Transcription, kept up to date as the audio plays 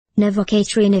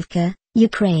Novokatrynivka,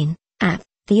 Ukraine, app.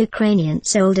 The Ukrainian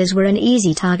soldiers were an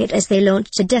easy target as they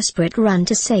launched a desperate run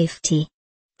to safety.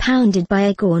 Pounded by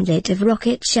a gauntlet of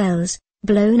rocket shells,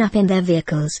 blown up in their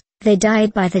vehicles, they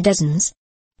died by the dozens.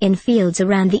 In fields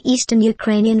around the eastern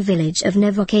Ukrainian village of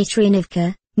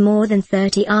Novokatrynivka, more than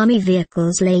 30 army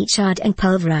vehicles lay charred and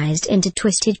pulverized into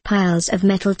twisted piles of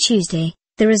metal Tuesday,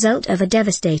 the result of a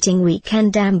devastating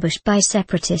weekend ambush by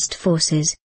separatist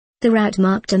forces. The rout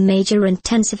marked a major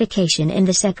intensification in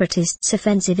the separatists'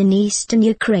 offensive in eastern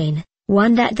Ukraine,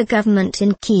 one that the government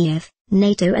in Kiev,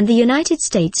 NATO and the United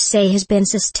States say has been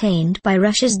sustained by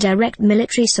Russia's direct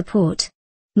military support.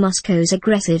 Moscow's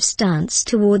aggressive stance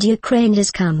toward Ukraine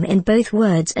has come in both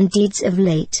words and deeds of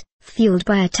late, fueled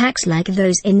by attacks like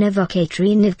those in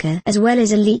Novokatrynivka as well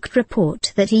as a leaked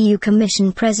report that EU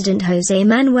Commission President José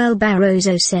Manuel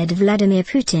Barroso said Vladimir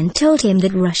Putin told him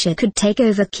that Russia could take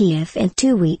over Kiev in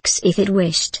 2 weeks if it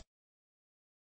wished.